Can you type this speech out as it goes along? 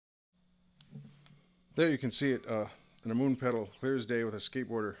There you can see it, an ammoon pedal, clear as day with a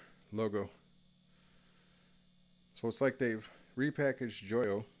skateboarder logo. So it's like they've repackaged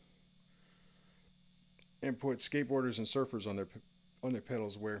Joyo and put skateboarders and surfers on their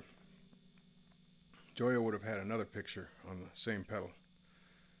pedals, where Joyo would have had another picture on the same pedal.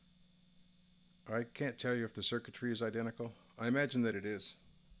 I can't tell you if the circuitry is identical. I imagine that it is.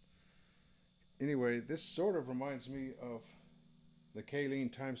 Anyway, this sort of reminds me of the K-Lean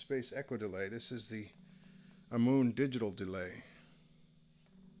time-space echo delay. This is the ammoon digital delay.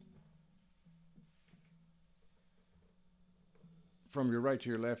 From your right to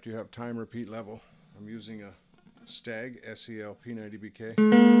your left, you have time repeat level. I'm using a Stagg SEL90-BK.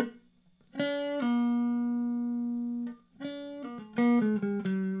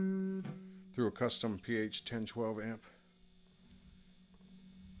 Through a Kustom PH1012 amp.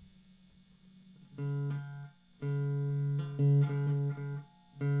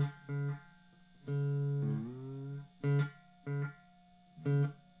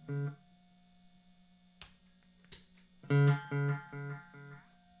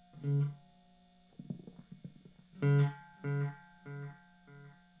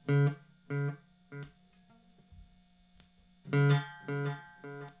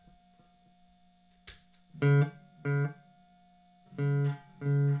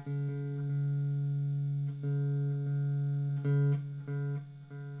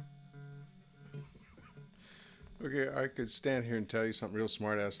 Okay, I could stand here and tell you something real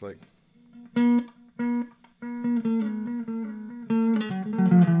smart ass like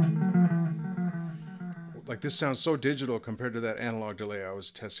this sounds so digital compared to that analog delay I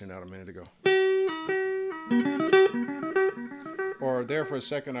was testing out a minute ago. Or there for a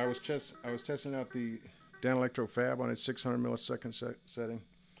second I was testing out the Danelectro Fab on its 600 millisecond setting.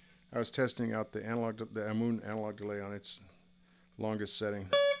 I was testing out the ammoon analog delay on its longest setting.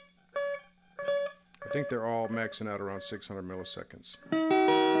 I think they're all maxing out around 600 milliseconds.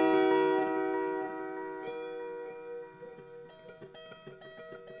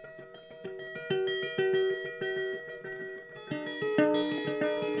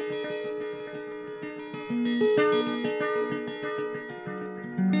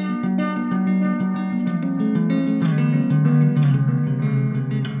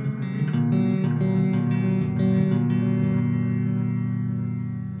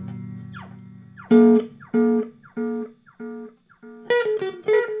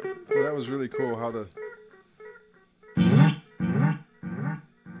 Well, that was really cool how that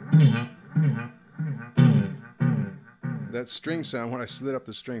string sound, when I slid up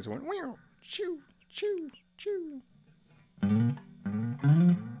the strings, it went wow, choo, choo, choo.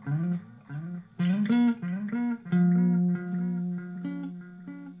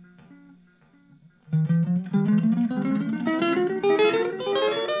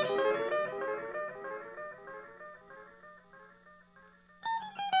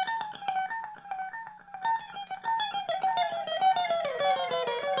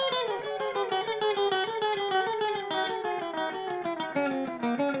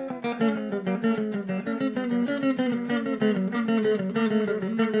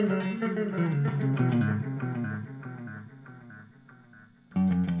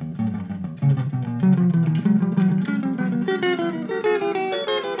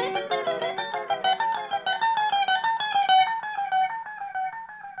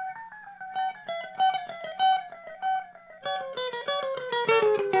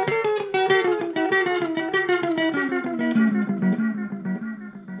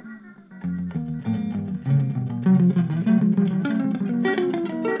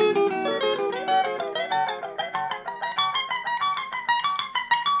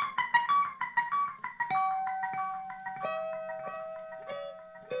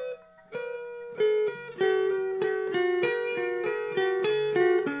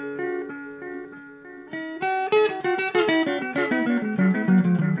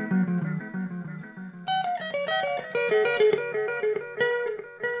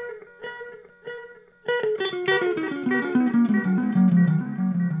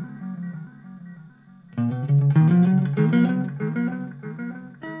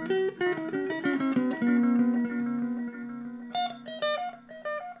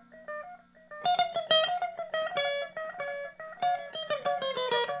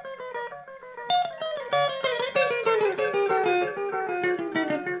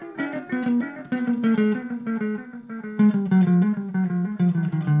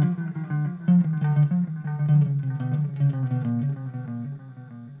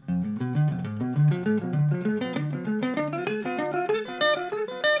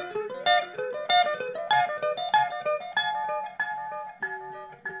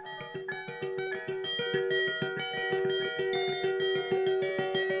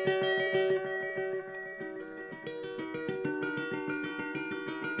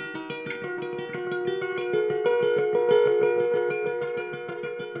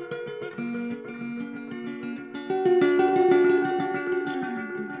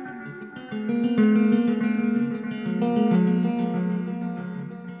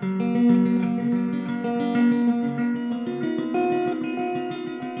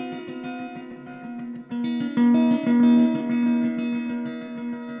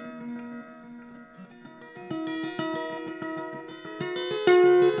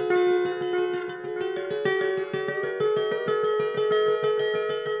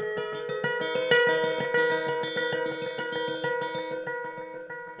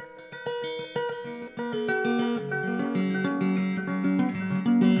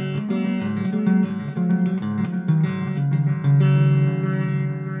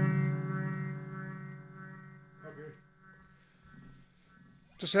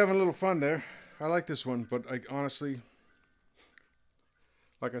 Just having a little fun there. I like this one, but I honestly,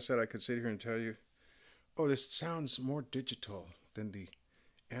 like I said, I could sit here and tell you, oh, this sounds more digital than the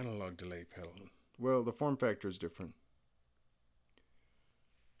analog delay pedal. Well, the form factor is different.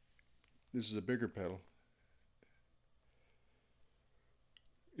 This is a bigger pedal.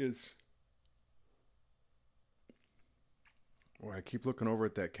 Well, I keep looking over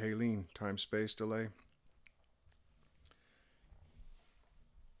at that K-Lean time-space delay.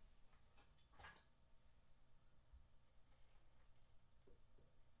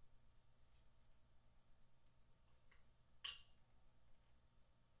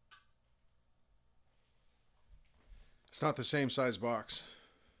 It's not the same size box.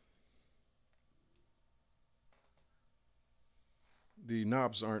 The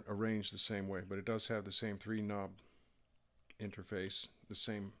knobs aren't arranged the same way, but it does have the same 3-knob interface, the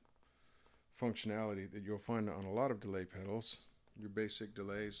same functionality that you'll find on a lot of delay pedals. Your basic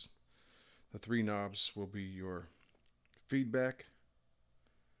delays, the 3 knobs will be your feedback,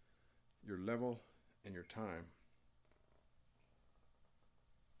 your level, and your time.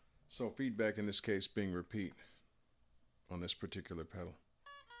 So feedback in this case being repeat on this particular pedal.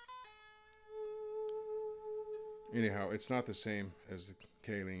 Anyhow, it's not the same as the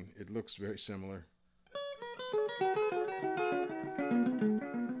K-Lean. It looks very similar.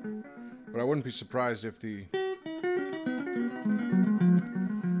 But I wouldn't be surprised if the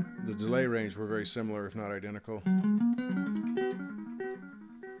delay range were very similar, if not identical.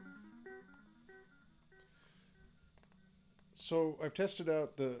 So I've tested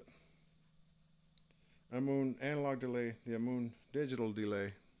out the ammoon analog delay, the ammoon digital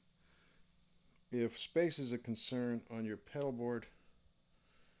delay. If space is a concern on your pedal board,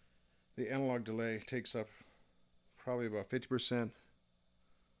 the analog delay takes up probably about 50%,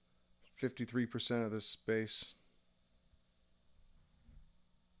 53% of the space,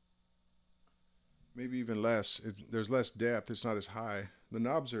 maybe even less. There's less depth, it's not as high. The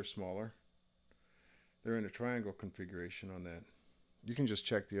knobs are smaller. They're in a triangle configuration on that. You can just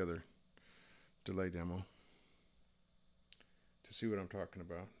check the other delay demo to see what I'm talking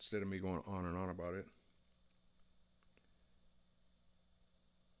about, instead of me going on and on about it.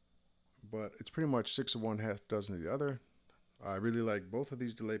 But it's pretty much 6 of one, half dozen of the other. I really like both of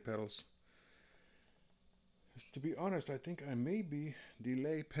these delay pedals. To be honest, I think I may be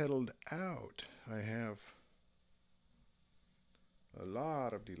delay pedaled out. I have a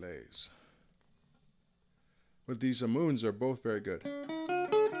lot of delays. But these ammoons are both very good.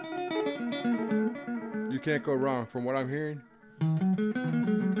 You can't go wrong from what I'm hearing.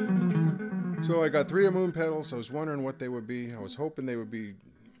 So I got 3 ammoon pedals. I was wondering what they would be. I was hoping they would be,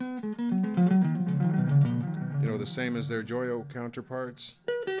 you know, the same as their Joyo counterparts.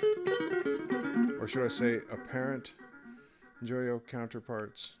 Or should I say apparent Joyo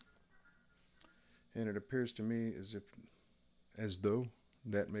counterparts. And it appears to me as though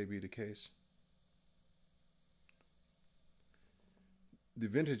that may be the case. The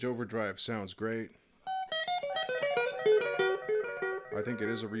vintage overdrive sounds great. I think it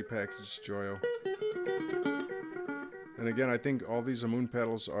is a repackaged Joyo. And again, I think all these ammoon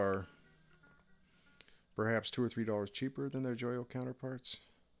pedals are perhaps $2 or $3 cheaper than their Joyo counterparts.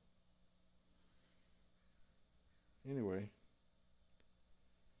 Anyway,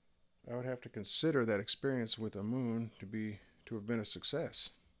 I would have to consider that experience with ammoon to have been a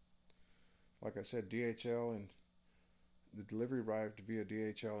success. Like I said, DHL, and the delivery arrived via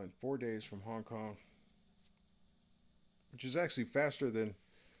DHL in 4 days from Hong Kong, which is actually faster than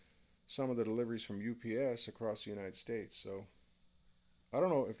some of the deliveries from UPS across the United States. So I don't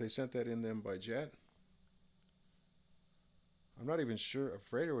know if they sent that in them by jet. I'm not even sure a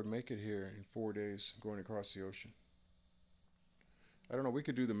freighter would make it here in 4 days going across the ocean. I don't know, we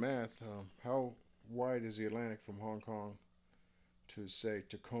could do the math. How wide is the Atlantic from Hong Kong to, say,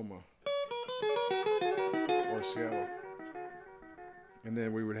 Tacoma or Seattle? And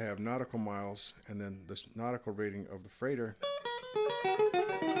then we would have nautical miles, and then the nautical rating of the freighter.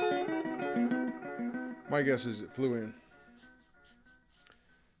 My guess is it flew in.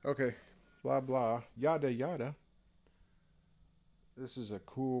 Okay, blah blah, yada yada. This is a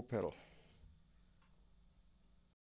cool pedal.